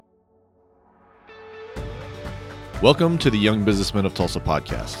Welcome to the Young Businessmen of Tulsa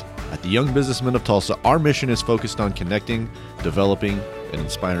podcast. At the Young Businessmen of Tulsa, our mission is focused on connecting, developing, and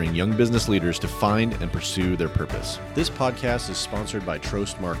inspiring young business leaders to find and pursue their purpose. This podcast is sponsored by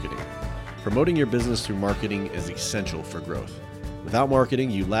Trost Marketing. Promoting your business through marketing is essential for growth. Without marketing,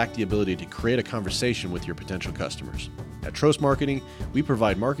 you lack the ability to create a conversation with your potential customers. At Trost Marketing, we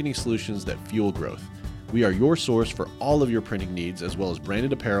provide marketing solutions that fuel growth. We are your source for all of your printing needs, as well as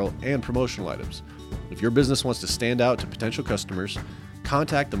branded apparel and promotional items. If your business wants to stand out to potential customers,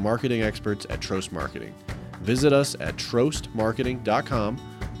 contact the marketing experts at Trost Marketing. Visit us at trostmarketing.com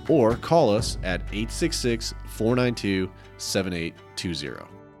or call us at 866-492-7820.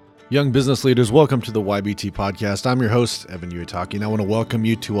 Young business leaders, welcome to the YBT podcast. I'm your host, Evan Uitaki, and I want to welcome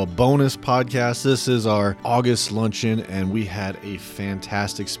you to a bonus podcast. This is our August luncheon, and we had a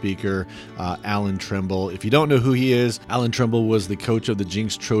fantastic speaker, Alan Trimble. If you don't know who he is, Alan Trimble was the coach of the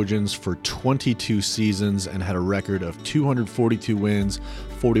Jinx Trojans for 22 seasons and had a record of 242 wins,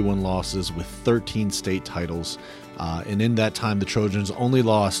 41 losses with 13 state titles. And in that time, the Trojans only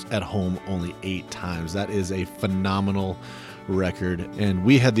lost at home only 8 times. That is a phenomenal record, and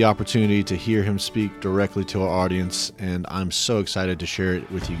we had the opportunity to hear him speak directly to our audience, and I'm so excited to share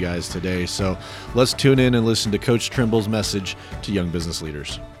it with you guys today. So let's tune in and listen to Coach Trimble's message to young business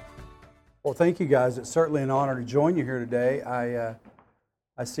leaders. Well, thank you guys. It's certainly an honor to join you here today. I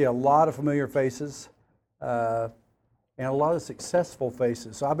see a lot of familiar faces and a lot of successful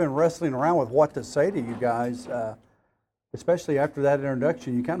faces. So I've been wrestling around with what to say to you guys, especially after that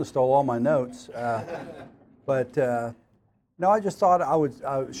introduction. You kind of stole all my notes, No, I just thought I would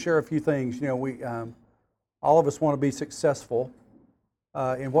share a few things. You know, we all of us want to be successful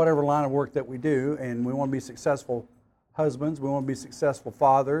in whatever line of work that we do, and we want to be successful husbands. We want to be successful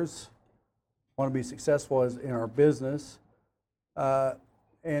fathers. We want to be successful in our business.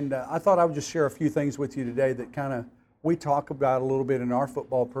 And I thought I would just share a few things with you today that kind of we talk about a little bit in our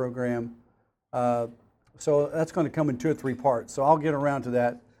football program. So that's going to come in 2 or 3 parts. So I'll get around to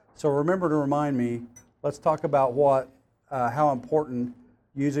that. So remember to remind me. Let's talk about how important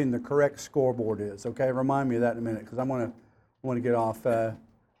using the correct scoreboard is. Okay, remind me of that in a minute because I want to get off.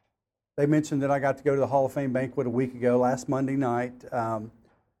 They mentioned that I got to go to the Hall of Fame banquet a week ago, last Monday night. I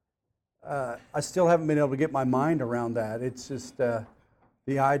still haven't been able to get my mind around that. It's just the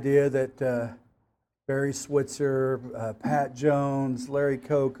idea that Barry Switzer, Pat Jones, Larry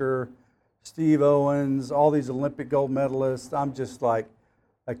Coker, Steve Owens, all these Olympic gold medalists. I'm just like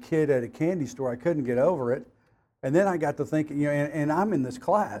a kid at a candy store. I couldn't get over it. And then I got to thinking, you know, and I'm in this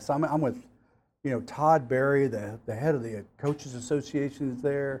class. I'm with, you know, Todd Berry, the head of the Coaches Association is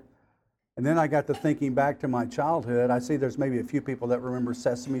there. And then I got to thinking back to my childhood. I see there's maybe a few people that remember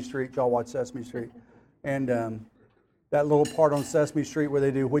Sesame Street. Y'all watch Sesame Street. And that little part on Sesame Street where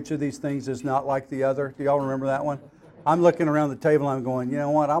they do which of these things is not like the other. Do y'all remember that one? I'm looking around the table and I'm going, you know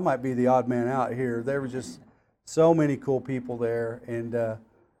what, I might be the odd man out here. There were just so many cool people there. And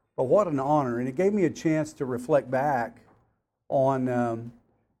but what an honor, and it gave me a chance to reflect back on,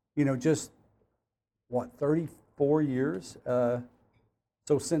 you know, just, 34 years? So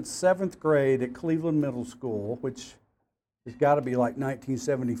since 7th grade at Cleveland Middle School, which has got to be like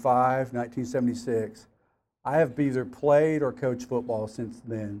 1975, 1976, I have either played or coached football since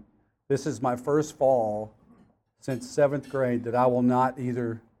then. This is my first fall since 7th grade that I will not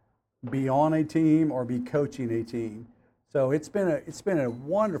either be on a team or be coaching a team. So it's been a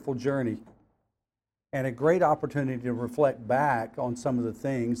wonderful journey and a great opportunity to reflect back on some of the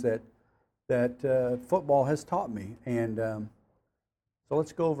things that football has taught me. And so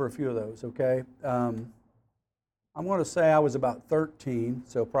let's go over a few of those, okay? I'm going to say I was about 13,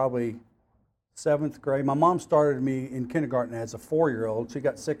 so probably 7th grade. My mom started me in kindergarten as a 4-year-old. She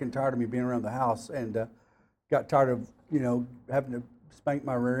got sick and tired of me being around the house and got tired of, you know, having to spank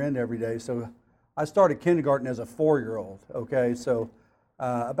my rear end every day. So I started kindergarten as a 4-year-old, okay? So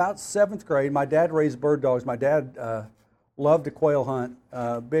about 7th grade, my dad raised bird dogs. My dad loved to quail hunt,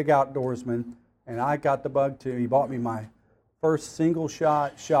 big outdoorsman, and I got the bug too. He bought me my first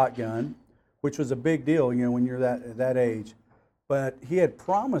single-shot shotgun, which was a big deal, you know, when you're that age. But he had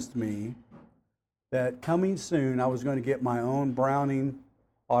promised me that coming soon I was going to get my own Browning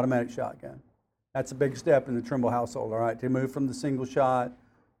automatic shotgun. That's a big step in the Trimble household, all right, to move from the single shot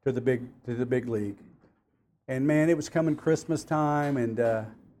to the big league. And man, it was coming Christmas time, and I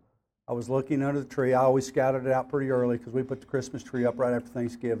was looking under the tree. I always scouted it out pretty early because we put the Christmas tree up right after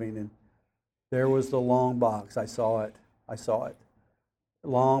Thanksgiving, and there was the long box. I saw it.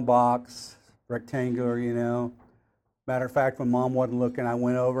 Long box, rectangular, you know. Matter of fact, when Mom wasn't looking, I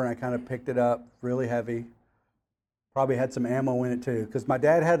went over and I kind of picked it up, really heavy. Probably had some ammo in it too, because my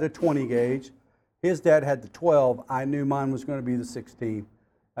dad had a 20 gauge. His dad had the 12. I knew mine was going to be the 16.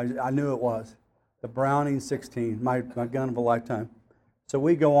 I knew it was. The Browning 16, my gun of a lifetime. So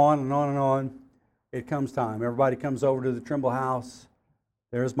we go on and on and on. It comes time. Everybody comes over to the Trimble house.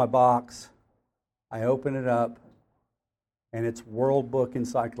 There's my box. I open it up, and it's World Book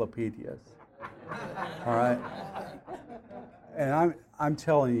Encyclopedias. All right? And I'm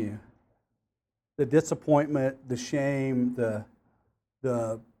telling you, the disappointment, the shame,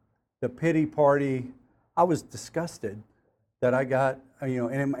 the pity party, I was disgusted that I got,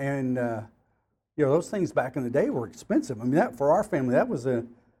 those things back in the day were expensive. I mean, that for our family, that was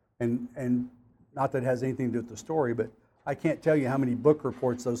and not that it has anything to do with the story, but I can't tell you how many book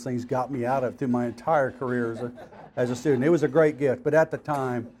reports those things got me out of through my entire career as a student. It was a great gift, but at the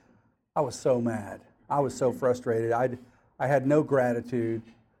time, I was so mad. I was so frustrated. I had no gratitude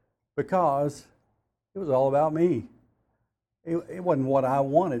because it was all about me. It wasn't what I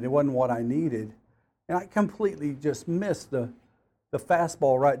wanted. It wasn't what I needed. And I completely just missed the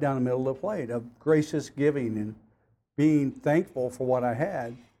fastball right down the middle of the plate of gracious giving and being thankful for what I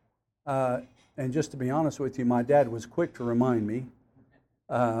had. And just to be honest with you, my dad was quick to remind me.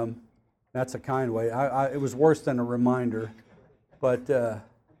 That's a kind way. It was worse than a reminder. But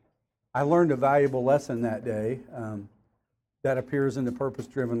I learned a valuable lesson that day that appears in the Purpose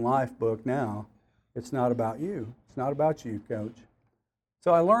Driven Life book now. It's not about you. It's not about you, Coach.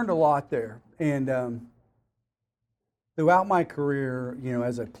 So I learned a lot there. And throughout my career,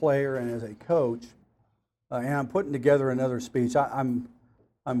 as a player and as a coach, and I'm putting together another speech.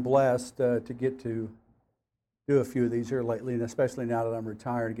 I'm blessed to get to do a few of these here lately, and especially now that I'm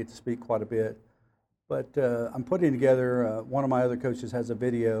retired, I get to speak quite a bit. But I'm putting together, one of my other coaches has a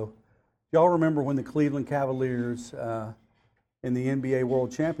video. Y'all remember when the Cleveland Cavaliers in the NBA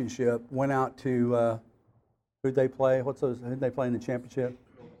World Championship went out to, who'd they play? Who'd they play in the championship?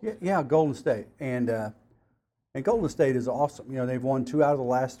 Yeah, Golden State. And Golden State is awesome. They've won 2 out of the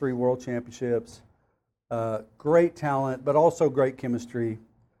last 3 World Championships. Great talent, but also great chemistry.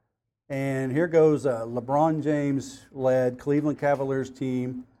 And here goes a LeBron James-led Cleveland Cavaliers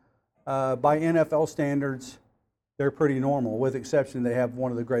team. By NFL standards, they're pretty normal, with the exception they have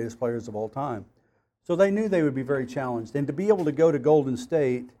one of the greatest players of all time. So they knew they would be very challenged. And to be able to go to Golden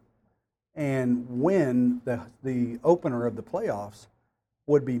State and win the opener of the playoffs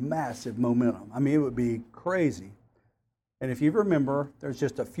would be massive momentum. I mean, it would be crazy. And if you remember, there's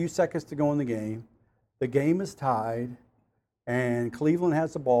just a few seconds to go in the game. The game is tied, and Cleveland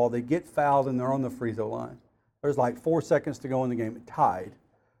has the ball. They get fouled, and they're on the free throw line. There's like 4 seconds to go in the game, tied,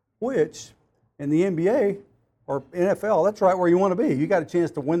 which in the NBA or NFL, that's right where you want to be. You got a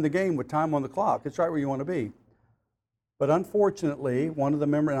chance to win the game with time on the clock. It's right where you want to be. But unfortunately, one of the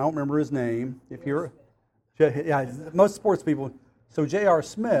members, I don't remember his name, most sports people, so J.R.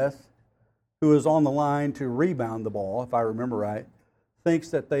 Smith, who is on the line to rebound the ball, if I remember right, thinks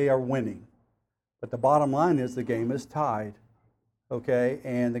that they are winning. But the bottom line is the game is tied, okay?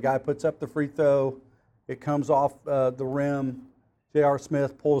 And the guy puts up the free throw. It comes off the rim. J.R.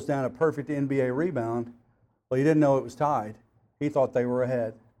 Smith pulls down a perfect NBA rebound. Well, he didn't know it was tied. He thought they were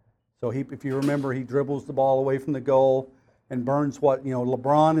ahead. So if you remember, he dribbles the ball away from the goal and burns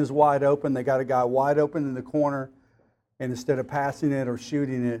LeBron is wide open. They got a guy wide open in the corner. And instead of passing it or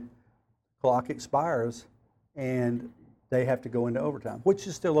shooting it, clock expires, and they have to go into overtime, which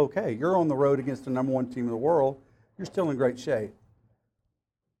is still okay. You're on the road against the number 1 team in the world. You're still in great shape.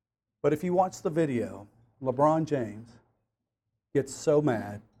 But if you watch the video, LeBron James gets so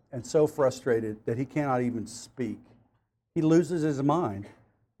mad and so frustrated that he cannot even speak. He loses his mind.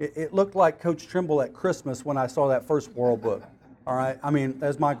 It looked like Coach Trimble at Christmas when I saw that first World Book. All right? I mean,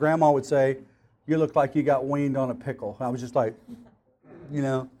 as my grandma would say, you look like you got weaned on a pickle. I was just like,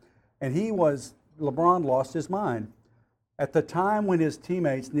 And LeBron lost his mind. At the time when his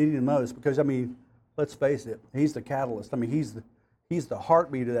teammates needed him most, because, let's face it, he's the catalyst. He's the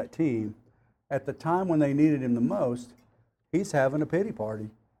heartbeat of that team. At the time when they needed him the most, he's having a pity party.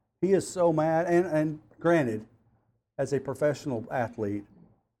 He is so mad. And granted, as a professional athlete,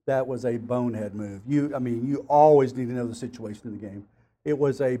 that was a bonehead move. You always need to know the situation in the game. It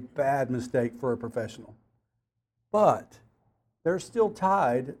was a bad mistake for a professional. But they're still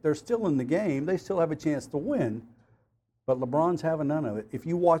tied. They're still in the game. They still have a chance to win. But LeBron's having none of it. If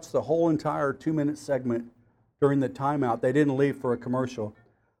you watch the whole entire 2-minute segment during the timeout, they didn't leave for a commercial.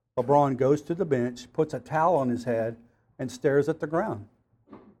 LeBron goes to the bench, puts a towel on his head, and stares at the ground.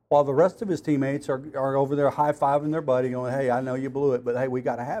 While the rest of his teammates are over there high-fiving their buddy, going, hey, I know you blew it, but hey, we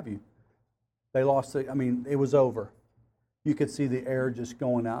got to have you. They lost it. It was over. You could see the air just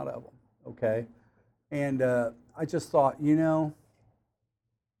going out of them, okay? And I just thought,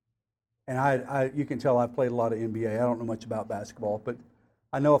 And you can tell I've played a lot of NBA. I don't know much about basketball, but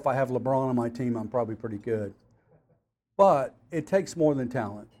I know if I have LeBron on my team, I'm probably pretty good. But it takes more than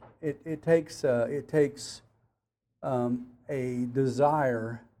talent. It takes a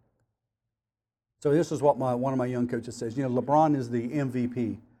desire. So this is what one of my young coaches says. You know, LeBron is the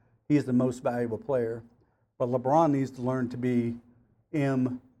MVP. He is the most valuable player. But LeBron needs to learn to be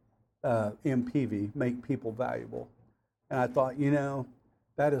MPV, make people valuable. And I thought, you know,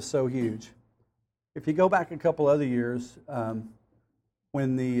 that is so huge. If you go back a couple other years,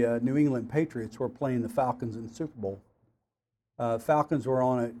 when the New England Patriots were playing the Falcons in the Super Bowl, Falcons were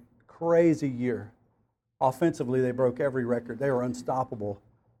on a crazy year. Offensively, they broke every record. They were unstoppable.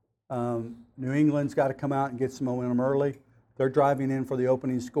 New England's got to come out and get some momentum early. They're driving in for the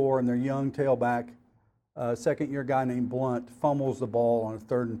opening score, and their young tailback, second-year guy named Blunt, fumbles the ball on a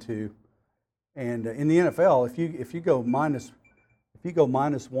 3rd and 2. And in the NFL, if you go minus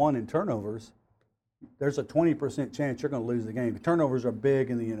one in turnovers, there's a 20% chance you're going to lose the game. The turnovers are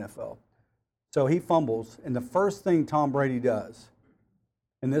big in the NFL. So he fumbles, and the first thing Tom Brady does,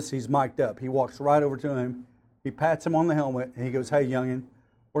 and this, he's mic'd up. He walks right over to him. He pats him on the helmet, and he goes, "Hey, youngin,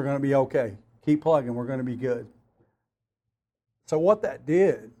 we're going to be okay. Keep plugging. We're going to be good." So what that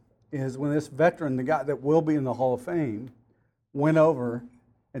did is when this veteran, the guy that will be in the Hall of Fame, went over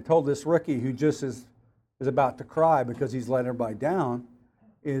and told this rookie who just is about to cry because he's let everybody down,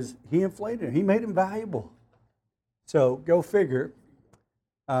 is he inflated him. He made him valuable. So go figure.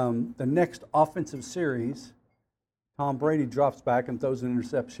 The next offensive series, Tom Brady drops back and throws an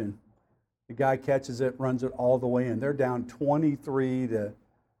interception. The guy catches it, runs it all the way in. They're down 23-7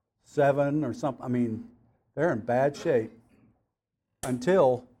 or something. I mean, they're in bad shape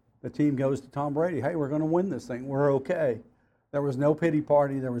until the team goes to Tom Brady. "Hey, we're going to win this thing. We're okay." There was no pity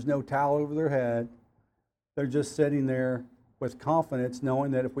party. There was no towel over their head. They're just sitting there with confidence,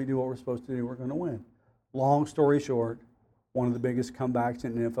 knowing that if we do what we're supposed to do, we're going to win. Long story short, one of the biggest comebacks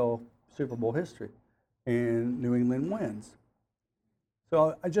in NFL Super Bowl history, and New England wins.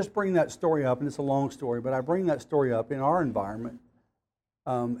 So I just bring that story up, and it's a long story, but I bring that story up in our environment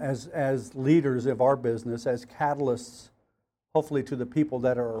as leaders of our business, as catalysts, hopefully to the people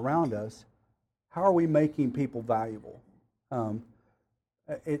that are around us. How are we making people valuable?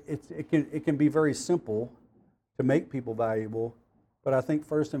 It can be very simple to make people valuable, but I think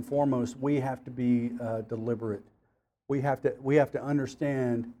first and foremost we have to be deliberate. We have to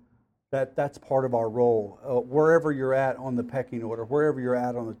understand that that's part of our role. Wherever you're at on the pecking order, wherever you're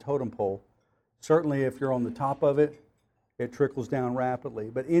at on the totem pole, certainly if you're on the top of it, it trickles down rapidly.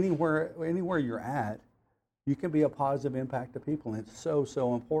 But anywhere you're at, you can be a positive impact to people, and it's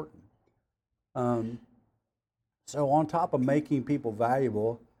so important. So on top of making people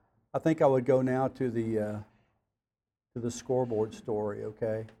valuable, I think I would go now to the scoreboard story,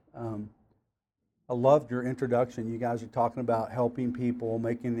 okay? I loved your introduction. You guys are talking about helping people,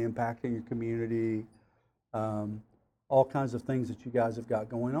 making an impact in your community, all kinds of things that you guys have got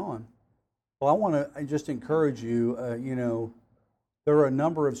going on. Well, I want to just encourage you, there are a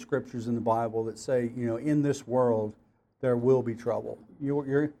number of scriptures in the Bible that say, in this world there will be trouble.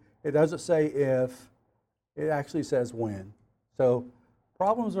 It doesn't say if, it actually says when. So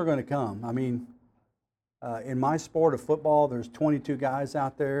problems are going to come. I mean, in my sport of football, there's 22 guys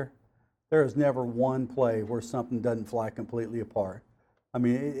out there. There is never one play where something doesn't fly completely apart. I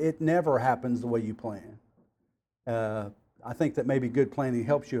mean, it never happens the way you plan. I think that maybe good planning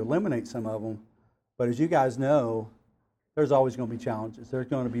helps you eliminate some of them, but as you guys know, there's always going to be challenges. There's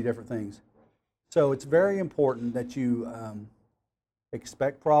going to be different things. So it's very important that you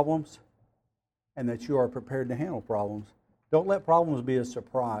expect problems and that you are prepared to handle problems. Don't let problems be a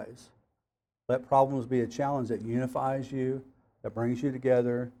surprise. Let problems be a challenge that unifies you, that brings you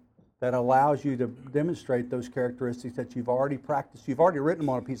together, that allows you to demonstrate those characteristics that you've already practiced. You've already written them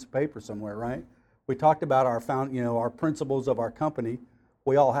on a piece of paper somewhere, right? We talked about our principles of our company.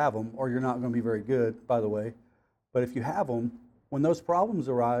 We all have them, or you're not going to be very good, by the way. But if you have them, when those problems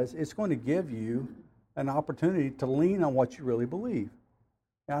arise, it's going to give you an opportunity to lean on what you really believe.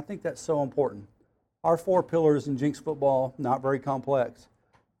 And I think that's so important. Our 4 pillars in Jinx football, not very complex: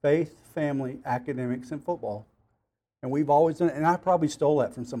 faith, family, academics, and football. And we've always done it, and I probably stole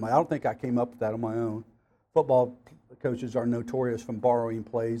that from somebody. I don't think I came up with that on my own. Football coaches are notorious from borrowing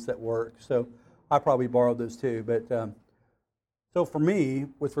plays that work, so I probably borrowed those too. But so for me,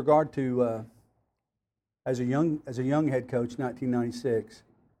 with regard to as a young head coach, 1996,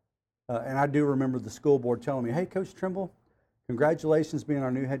 and I do remember the school board telling me, "Hey, Coach Trimble, congratulations being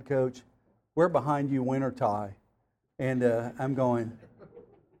our new head coach. We're behind you, win or tie." And I'm going,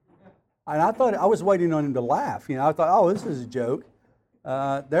 and I thought I was waiting on him to laugh. I thought, oh, this is a joke.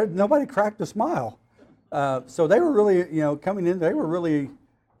 Nobody cracked a smile. So they were really, coming in, they were really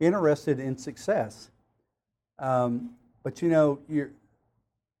interested in success. But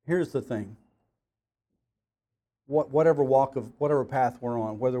here's the thing. Whatever path we're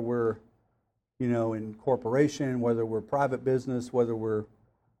on, whether we're, in corporation, whether we're private business, whether we're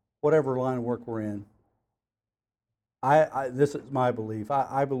whatever line of work we're in, this is my belief.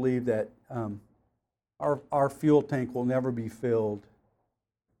 I believe that our fuel tank will never be filled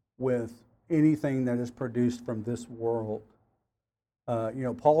with anything that is produced from this world.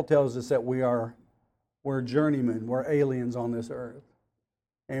 Paul tells us that we're journeymen, we're aliens on this earth.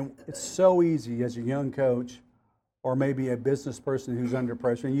 And it's so easy as a young coach or maybe a business person who's under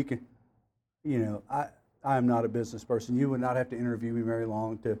pressure. And you can, I am not a business person. You would not have to interview me very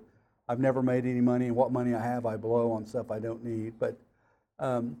long I've never made any money, and what money I have I blow on stuff I don't need. But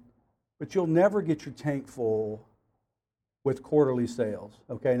you'll never get your tank full with quarterly sales.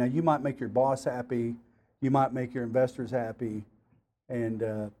 Okay, now you might make your boss happy, you might make your investors happy,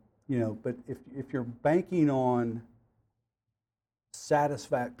 and but if you're banking on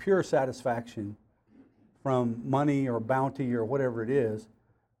pure satisfaction from money or bounty or whatever it is,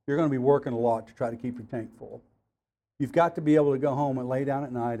 you're going to be working a lot to try to keep your tank full. You've got to be able to go home and lay down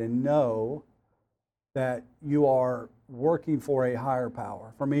at night and know that you are working for a higher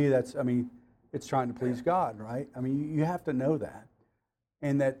power. For me, it's trying to please God, right? You have to know that.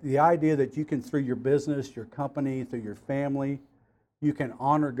 And that the idea that you can, through your business, your company, through your family, you can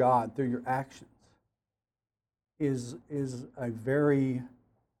honor God through your actions is a very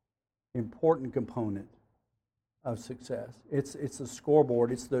important component of success. It's the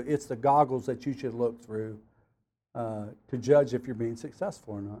scoreboard. It's the goggles that you should look through to judge if you're being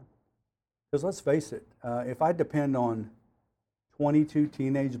successful or not. Because let's face it, if I depend on 22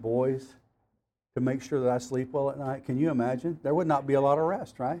 teenage boys to make sure that I sleep well at night, can you imagine? There would not be a lot of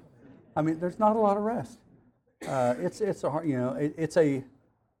rest, right? There's not a lot of rest. It's a hard,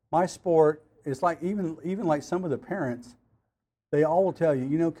 my sport is like even like some of the parents, they all will tell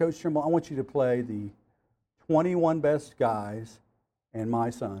you, Coach Trimble, I want you to play the 21 best guys and my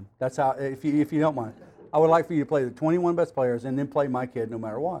son. That's how, if you don't mind, I would like for you to play the 21 best players and then play my kid no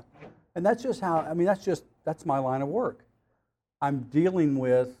matter what. And that's just how, that's my line of work. I'm dealing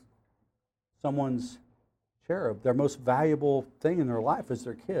with someone's cherub. Their most valuable thing in their life is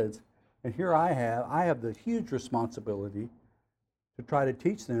their kids. And here I have the huge responsibility to try to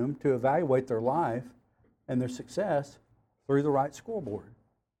teach them to evaluate their life and their success through the right scoreboard.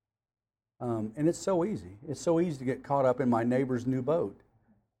 And it's so easy. It's so easy to get caught up in my neighbor's new boat.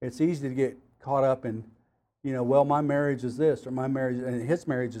 It's easy to get caught up in, well, my marriage is this, or my marriage, and his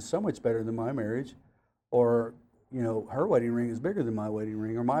marriage is so much better than my marriage, or, her wedding ring is bigger than my wedding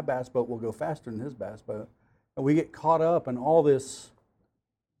ring, or my bass boat will go faster than his bass boat. And we get caught up in all this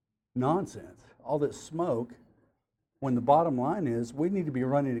nonsense, all this smoke, when the bottom line is we need to be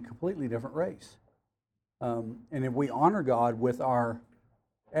running a completely different race. And if we honor God with our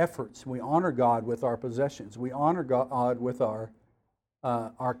efforts, we honor God with our possessions, we honor God with our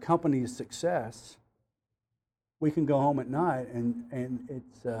company's success, we can go home at night and it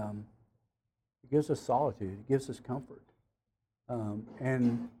gives us solitude, it gives us comfort.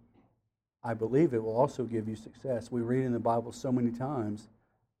 And I believe it will also give you success. We read in the Bible so many times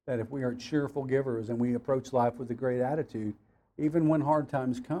that if we are cheerful givers and we approach life with a great attitude, even when hard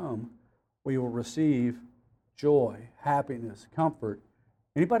times come, we will receive joy, happiness, comfort.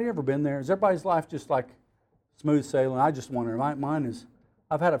 Anybody ever been there? Is everybody's life just like smooth sailing? I just wonder. Mine is,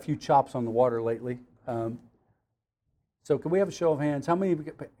 I've had a few chops on the water lately. So can we have a show of hands? How many,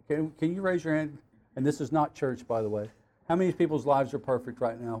 can you raise your hand? And this is not church, by the way. How many people's lives are perfect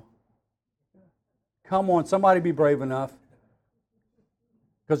right now? Come on, somebody be brave enough.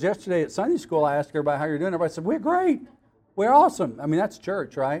 Because yesterday at Sunday school, I asked everybody how you're doing. Everybody said, we're great. We're awesome. That's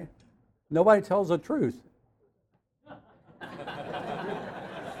church, right? Nobody tells the truth.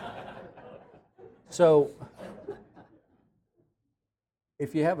 So,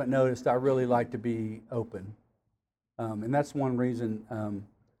 if you haven't noticed, I really like to be open. And that's one reason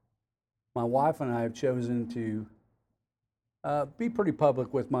my wife and I have chosen to be pretty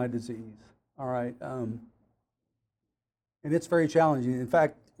public with my disease. All right. And it's very challenging. In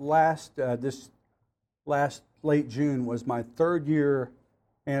fact, this last late June was my 3rd year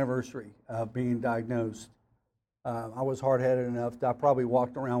anniversary of being diagnosed. I was hard-headed enough that I probably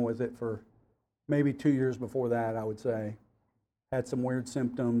walked around with it for maybe 2 years before that, I would say. Had some weird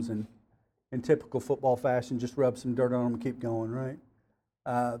symptoms and in typical football fashion, just rub some dirt on them and keep going, right?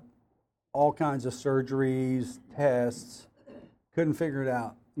 All kinds of surgeries, tests, couldn't figure it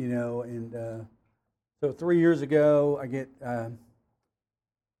out, and so 3 years ago, I get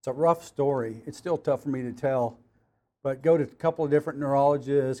It's a rough story. It's still tough for me to tell, but go to a couple of different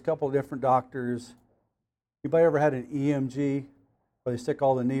neurologists, a couple of different doctors. Anybody ever had an EMG where they stick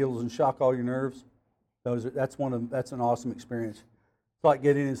all the needles and shock all your nerves? That's an awesome experience. It's like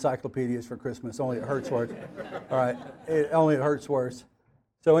getting encyclopedias for Christmas, only it hurts worse. All right, it hurts worse.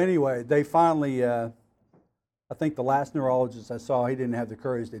 So anyway, they finally, I think the last neurologist I saw, he didn't have the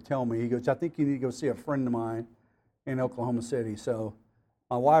courage to tell me. He goes, I think you need to go see a friend of mine in Oklahoma City. So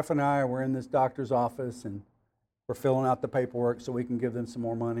my wife and I were in this doctor's office, and we're filling out the paperwork so we can give them some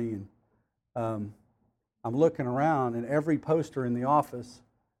more money. And I'm looking around, and every poster in the office,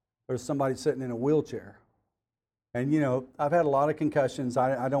 there's somebody sitting in a wheelchair. And, you know, I've had a lot of concussions.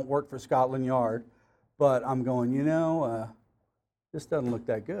 I don't work for Scotland Yard, but I'm going, this doesn't look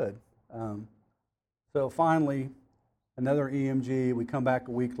that good. So finally, another EMG. We come back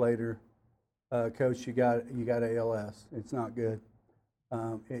a week later. Coach, you got ALS. It's not good.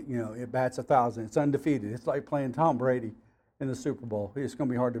 It bats 1,000. It's undefeated. It's like playing Tom Brady in the Super Bowl. It's going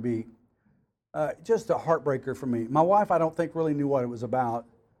to be hard to beat. Just a heartbreaker for me. My wife, I don't think, really knew what it was about.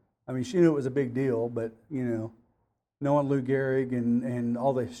 I mean, she knew it was a big deal, but, knowing Lou Gehrig and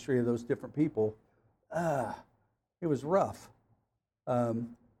all the history of those different people, it was rough.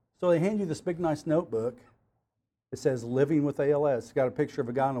 So they hand you this big, nice notebook. It says Living with ALS. It's got a picture of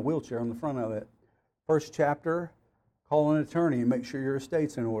a guy in a wheelchair on the front of it. First chapter, call an attorney and make sure your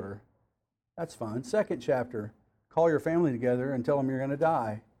estate's in order. That's fun. Second chapter, call your family together and tell them you're going to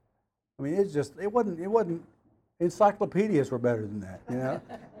die. I mean, it wasn't, encyclopedias were better than that,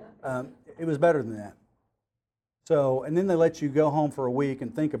 It was better than that. So, and then they let you go home for a week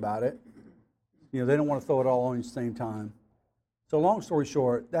and think about it. They don't want to throw it all on you at the same time. So long story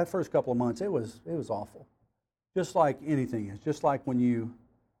short, that first couple of months, it was awful. Just like anything is. Just like when you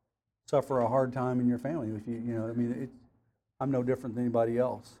suffer a hard time in your family. If I'm no different than anybody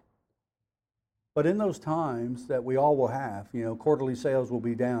else. But in those times that we all will have, quarterly sales will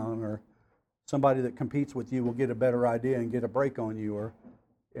be down, or somebody that competes with you will get a better idea and get a break on you, or,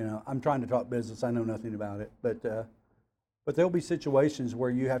 I'm trying to talk business, I know nothing about it, but there'll be situations where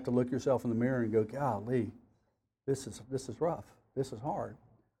you have to look yourself in the mirror and go, golly, this is rough, this is hard.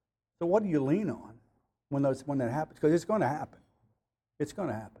 So what do you lean on when that happens? Because it's going to happen. It's going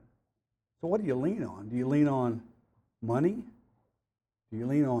to happen. So what do you lean on? Do you lean on money? Do you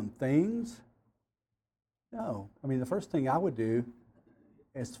lean on things? No. I mean, the first thing I would do,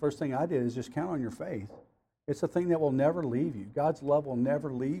 the first thing I did is just count on your faith. It's a thing that will never leave you. God's love will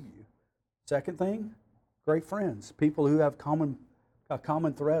never leave you. Second thing, great friends, people who have a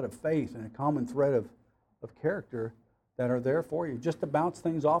common thread of faith and a common thread of character that are there for you, just to bounce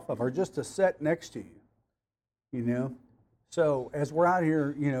things off of, or just to sit next to you. So as we're out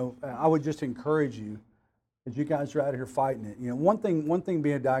here, I would just encourage you, as you guys are out here fighting it. One thing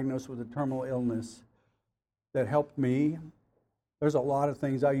being diagnosed with a terminal illness that helped me. There's a lot of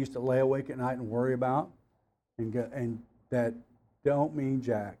things I used to lay awake at night and worry about, and that don't mean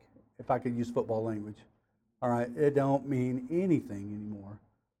jack, if I could use football language. All right, it don't mean anything anymore.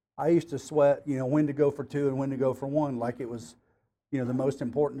 I used to sweat, when to go for two and when to go for one, like it was, the most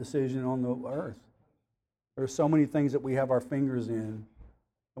important decision on the earth. There's so many things that we have our fingers in,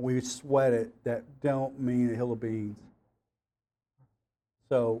 and we sweat it, that don't mean a hill of beans.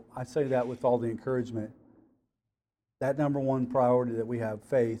 So I say that with all the encouragement. That number one priority that we have,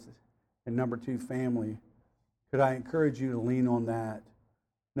 faith, and number two, family. Could I encourage you to lean on that,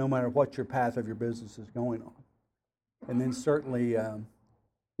 no matter what your path of your business is going on? And then certainly,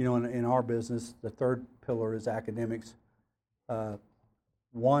 in our business, the third pillar is academics.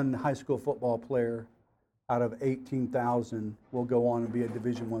 One high school football player out of 18,000 will go on and be a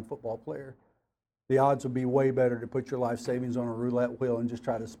Division I football player. The odds would be way better to put your life savings on a roulette wheel and just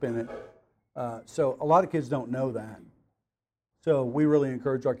try to spin it. So a lot of kids don't know that. So we really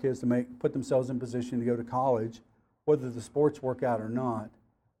encourage our kids to put themselves in position to go to college, whether the sports work out or not.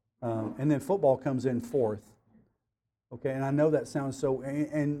 And then football comes in fourth. Okay, and I know that sounds so,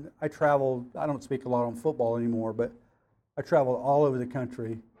 and I don't speak a lot on football anymore, but I traveled all over the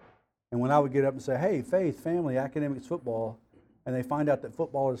country. And when I would get up and say, hey, faith, family, academics, football, and they find out that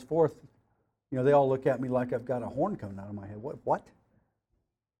football is fourth, they all look at me like I've got a horn coming out of my head. What?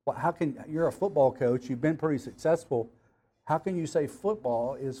 How can, you're a football coach, you've been pretty successful, how can you say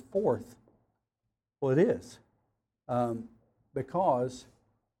football is fourth? Well, it is. Because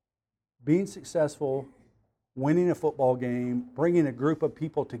being successful, winning a football game, bringing a group of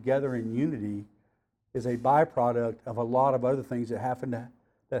people together in unity is a byproduct of a lot of other things that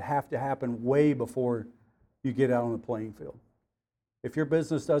have to happen way before you get out on the playing field. If your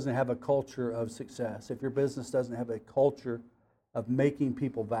business doesn't have a culture of success, if your business doesn't have a culture of making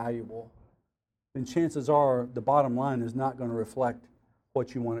people valuable, then chances are the bottom line is not going to reflect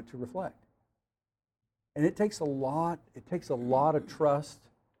what you want it to reflect. And it takes a lot of trust,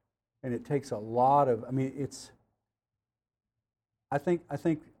 and it takes a lot of, I think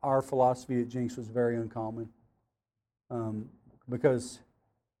our philosophy at Jinx was very uncommon, because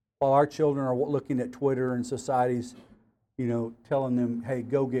while our children are looking at Twitter and society's, telling them, hey,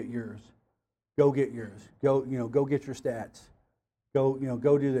 go get yours, go get your stats, go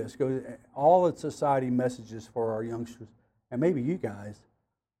do this, all the society messages for our youngsters, and maybe you guys,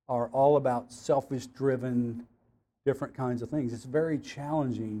 are all about selfish-driven, different kinds of things. It's very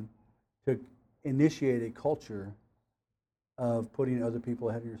challenging to initiate a culture of putting other people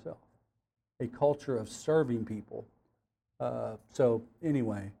ahead of yourself, a culture of serving people. So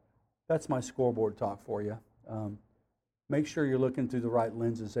anyway, that's my scoreboard talk for you. Make sure you're looking through the right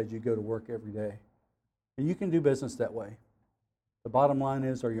lenses as you go to work every day. And you can do business that way. The bottom line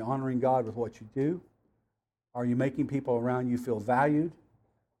is, are you honoring God with what you do? Are you making people around you feel valued?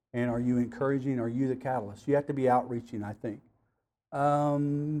 And are you encouraging? Are you the catalyst? You have to be outreaching, I think.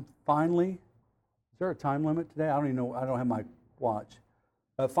 Finally, is there a time limit today? I don't even know. I don't have my watch.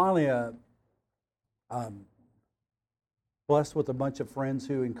 Finally, I'm blessed with a bunch of friends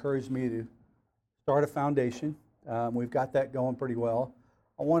who encouraged me to start a foundation. We've got that going pretty well.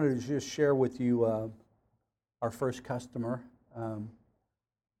 I wanted to just share with you our first customer. In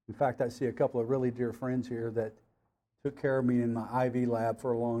fact, I see a couple of really dear friends here that took care of me in my IV lab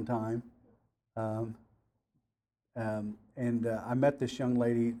for a long time. I met this young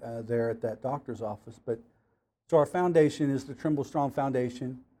lady there at that doctor's office. So our foundation is the Trimble Strong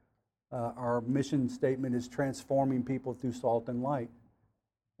Foundation. Our mission statement is transforming people through salt and light.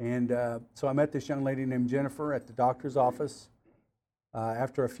 And so I met this young lady named Jennifer at the doctor's office.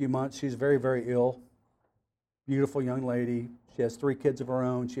 After a few months, she's very, very ill. Beautiful young lady. She has 3 kids of her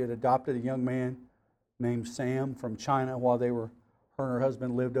own. She had adopted a young man named Sam from China while her and her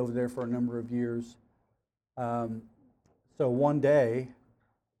husband lived over there for a number of years. So one day,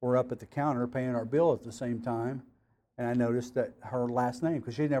 we're up at the counter paying our bill at the same time, and I noticed that her last name,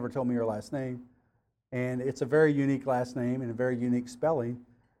 because she never told me her last name, and it's a very unique last name and a very unique spelling.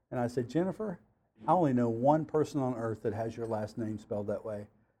 And I said, Jennifer, I only know one person on earth that has your last name spelled that way,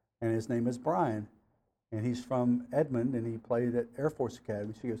 and his name is Brian, and he's from Edmond, and he played at Air Force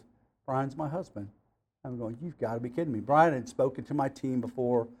Academy. She goes, Brian's my husband. I'm going, you've got to be kidding me. Brian had spoken to my team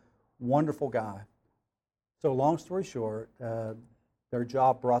before, wonderful guy. So long story short, their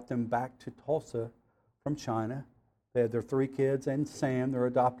job brought them back to Tulsa from China. They had their 3 kids and Sam, their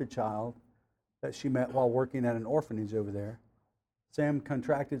adopted child, that she met while working at an orphanage over there. Sam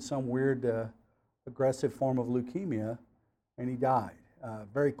contracted some weird aggressive form of leukemia, and he died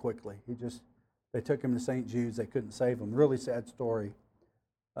very quickly. They took him to St. Jude's. They couldn't save him. Really sad story,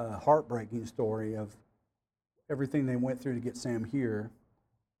 heartbreaking story of everything they went through to get Sam here.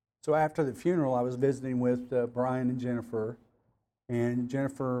 So after the funeral, I was visiting with Brian and Jennifer. And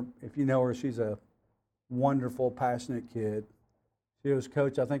Jennifer, if you know her, she's a wonderful, passionate kid. She goes,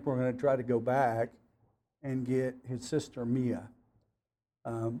 Coach, I think we're going to try to go back and get his sister, Mia.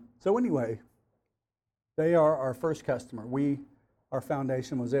 So anyway, they are our first customer. Our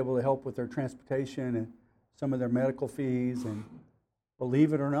foundation was able to help with their transportation and some of their medical fees. And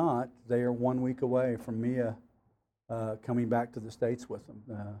believe it or not, they are 1 week away from Mia coming back to the States with them.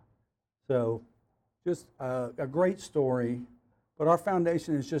 So just a great story. But our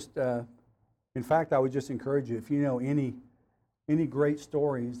foundation is just, in fact, I would just encourage you, if you know any great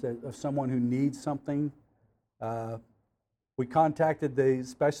stories of someone who needs something. We contacted the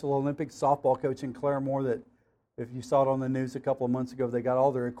Special Olympics softball coach in Claremore that, if you saw it on the news a couple of months ago, they got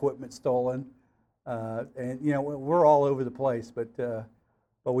all their equipment stolen. And, we're all over the place, but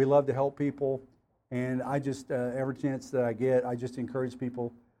we love to help people. And I just, every chance that I get, I just encourage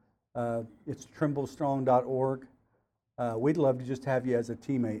people. It's trimble.strong.org. We'd love to just have you as a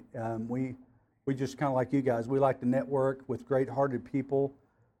teammate. We just kind of like you guys. We like to network with great-hearted people.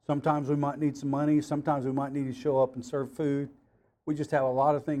 Sometimes we might need some money. Sometimes we might need to show up and serve food. We just have a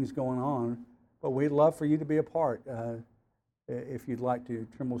lot of things going on. But we'd love for you to be a part if you'd like to,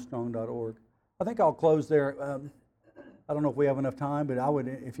 trimble.strong.org. I think I'll close there. I don't know if we have enough time, but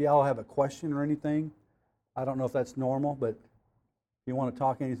if y'all have a question or anything, I don't know if that's normal, but if you want to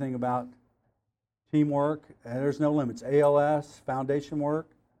talk anything about teamwork, there's no limits. ALS, foundation work.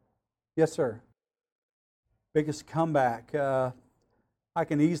 Yes, sir. Biggest comeback. I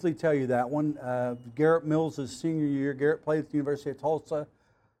can easily tell you that one. Garrett Mills' senior year. Garrett played at the University of Tulsa.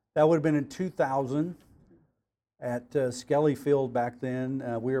 That would have been in 2000 at Skelly Field back then.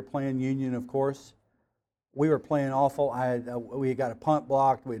 We were playing Union, of course. we were playing awful. We got a punt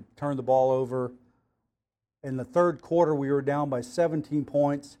blocked. We had turned the ball over. In the third quarter, we were down by 17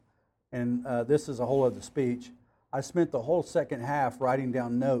 points, and this is a whole other speech. I spent the whole second half writing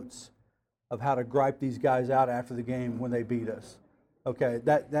down notes of how to gripe these guys out after the game when they beat us. Okay,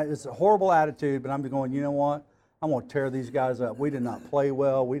 that is a horrible attitude, but I'm going, you know what? I'm going to tear these guys up. We did not play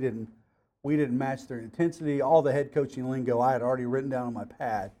well. We didn't match their intensity. All the head coaching lingo I had already written down on my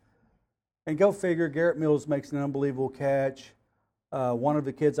pad. And go figure, Garrett Mills makes an unbelievable catch. One of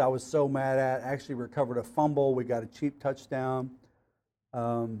the kids I was so mad at actually recovered a fumble. We got a cheap touchdown.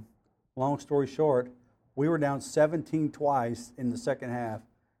 Long story short, we were down 17 twice in the second half,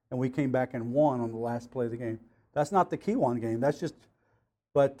 and we came back and won on the last play of the game. That's not the Kewan game. That's just,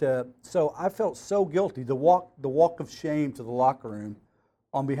 but so I felt so guilty. The walk of shame to the locker room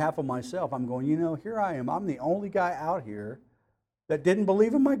on behalf of myself. I'm going, here I am. I'm the only guy out here that didn't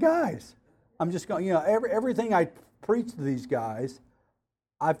believe in my guys. I'm just going, everything I preached to these guys,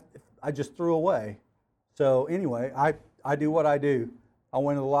 I just threw away. So anyway, I do what I do. I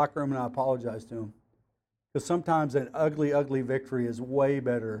went to the locker room and I apologized to them. Because sometimes an ugly, ugly victory is way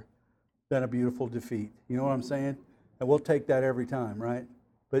better than a beautiful defeat. You know what I'm saying? And we'll take that every time, right?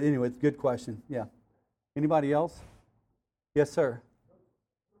 But anyway, it's a good question. Yeah. Anybody else? Yes, sir.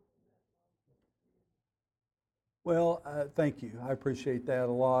 Well, thank you. I appreciate that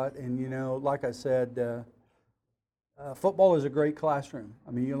a lot. And, like I said, football is a great classroom.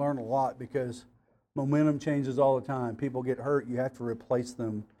 I mean, you learn a lot because momentum changes all the time. People get hurt. You have to replace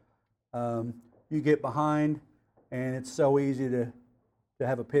them. You get behind, and it's so easy to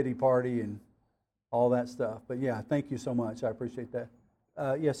have a pity party and all that stuff. But, yeah, thank you so much. I appreciate that.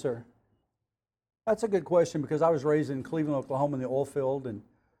 Yes, sir. That's a good question because I was raised in Cleveland, Oklahoma in the oil field, and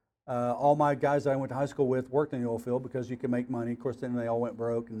all my guys that I went to high school with worked in the oil field because you can make money. Of course, then they all went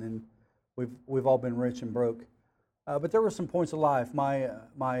broke, and then we've all been rich and broke. But there were some points of life. My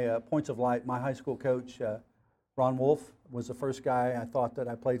points of light, my high school coach, Ron Wolf, was the first guy I thought that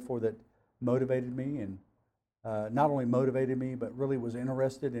I played for that motivated me, and not only motivated me, but really was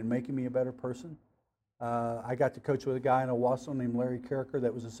interested in making me a better person. I got to coach with a guy in Owasso named Larry Carricker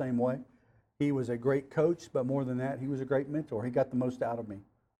that was the same way. He was a great coach, but more than that, he was a great mentor. He got the most out of me.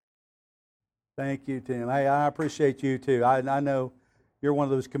 Thank you, Tim. Hey, I appreciate you, too. I know you're one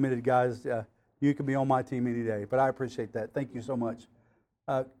of those committed guys. You can be on my team any day, but I appreciate that. Thank you so much.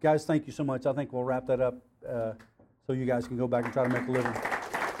 Guys, thank you so much. I think we'll wrap that up so you guys can go back and try to make a living.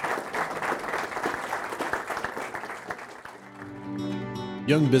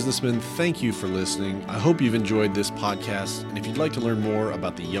 Young businessmen, thank you for listening. I hope you've enjoyed this podcast. And if you'd like to learn more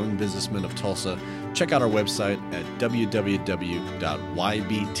about the Young Businessmen of Tulsa, check out our website at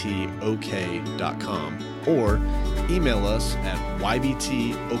www.ybtok.com or email us at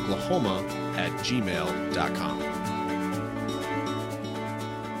ybtoklahoma@gmail.com.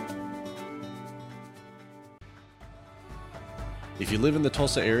 If you live in the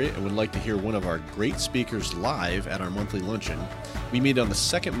Tulsa area and would like to hear one of our great speakers live at our monthly luncheon, we meet on the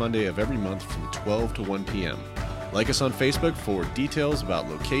second Monday of every month from 12 to 1 p.m. Like us on Facebook for details about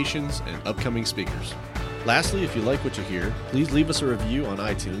locations and upcoming speakers. Lastly, if you like what you hear, please leave us a review on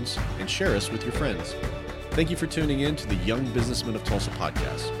iTunes and share us with your friends. Thank you for tuning in to the Young Businessmen of Tulsa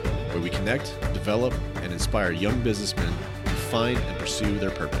podcast, where we connect, develop, and inspire young businessmen to find and pursue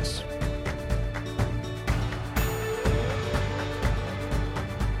their purpose.